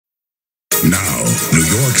Now, New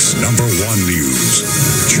York's #1 news.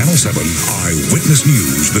 Channel 7 Eyewitness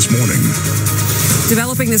News this morning.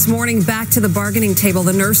 Developing this morning, back to the bargaining table,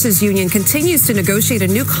 the nurses union continues to negotiate a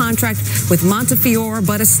new contract with Montefiore,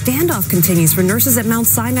 but a standoff continues for nurses at Mount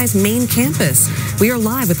Sinai's main campus. We are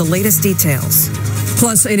live with the latest details.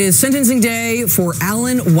 Plus, it is sentencing day for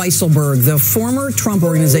Alan Weisselberg. The former Trump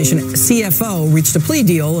Organization CFO reached a plea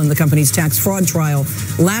deal in the company's tax fraud trial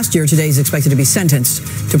last year. Today, he's expected to be sentenced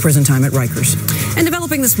to prison time at Rikers. And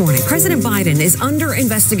developing this morning, President Biden is under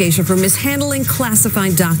investigation for mishandling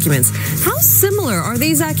classified documents. How similar are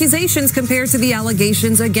these accusations compared to the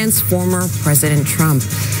allegations against former President Trump?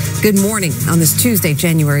 Good morning on this Tuesday,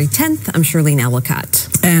 January 10th. I'm Shirlene Ellicott.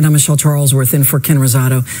 And I'm Michelle Charlesworth in for Ken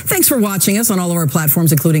Rosado. Thanks for watching us on all of our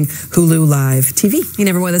platforms, including Hulu Live TV. You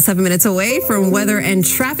never more than 7 minutes away from weather and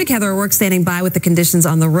traffic. Heather O'Rourke standing by with the conditions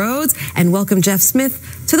on the roads. And welcome Jeff Smith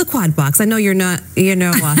to the Quad Box. I know you're not,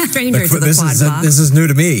 stranger to the Quad Box. This is new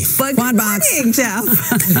to me. But Quad Box,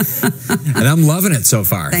 Jeff. And I'm loving it so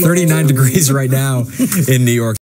far. 39 degrees right now in New York.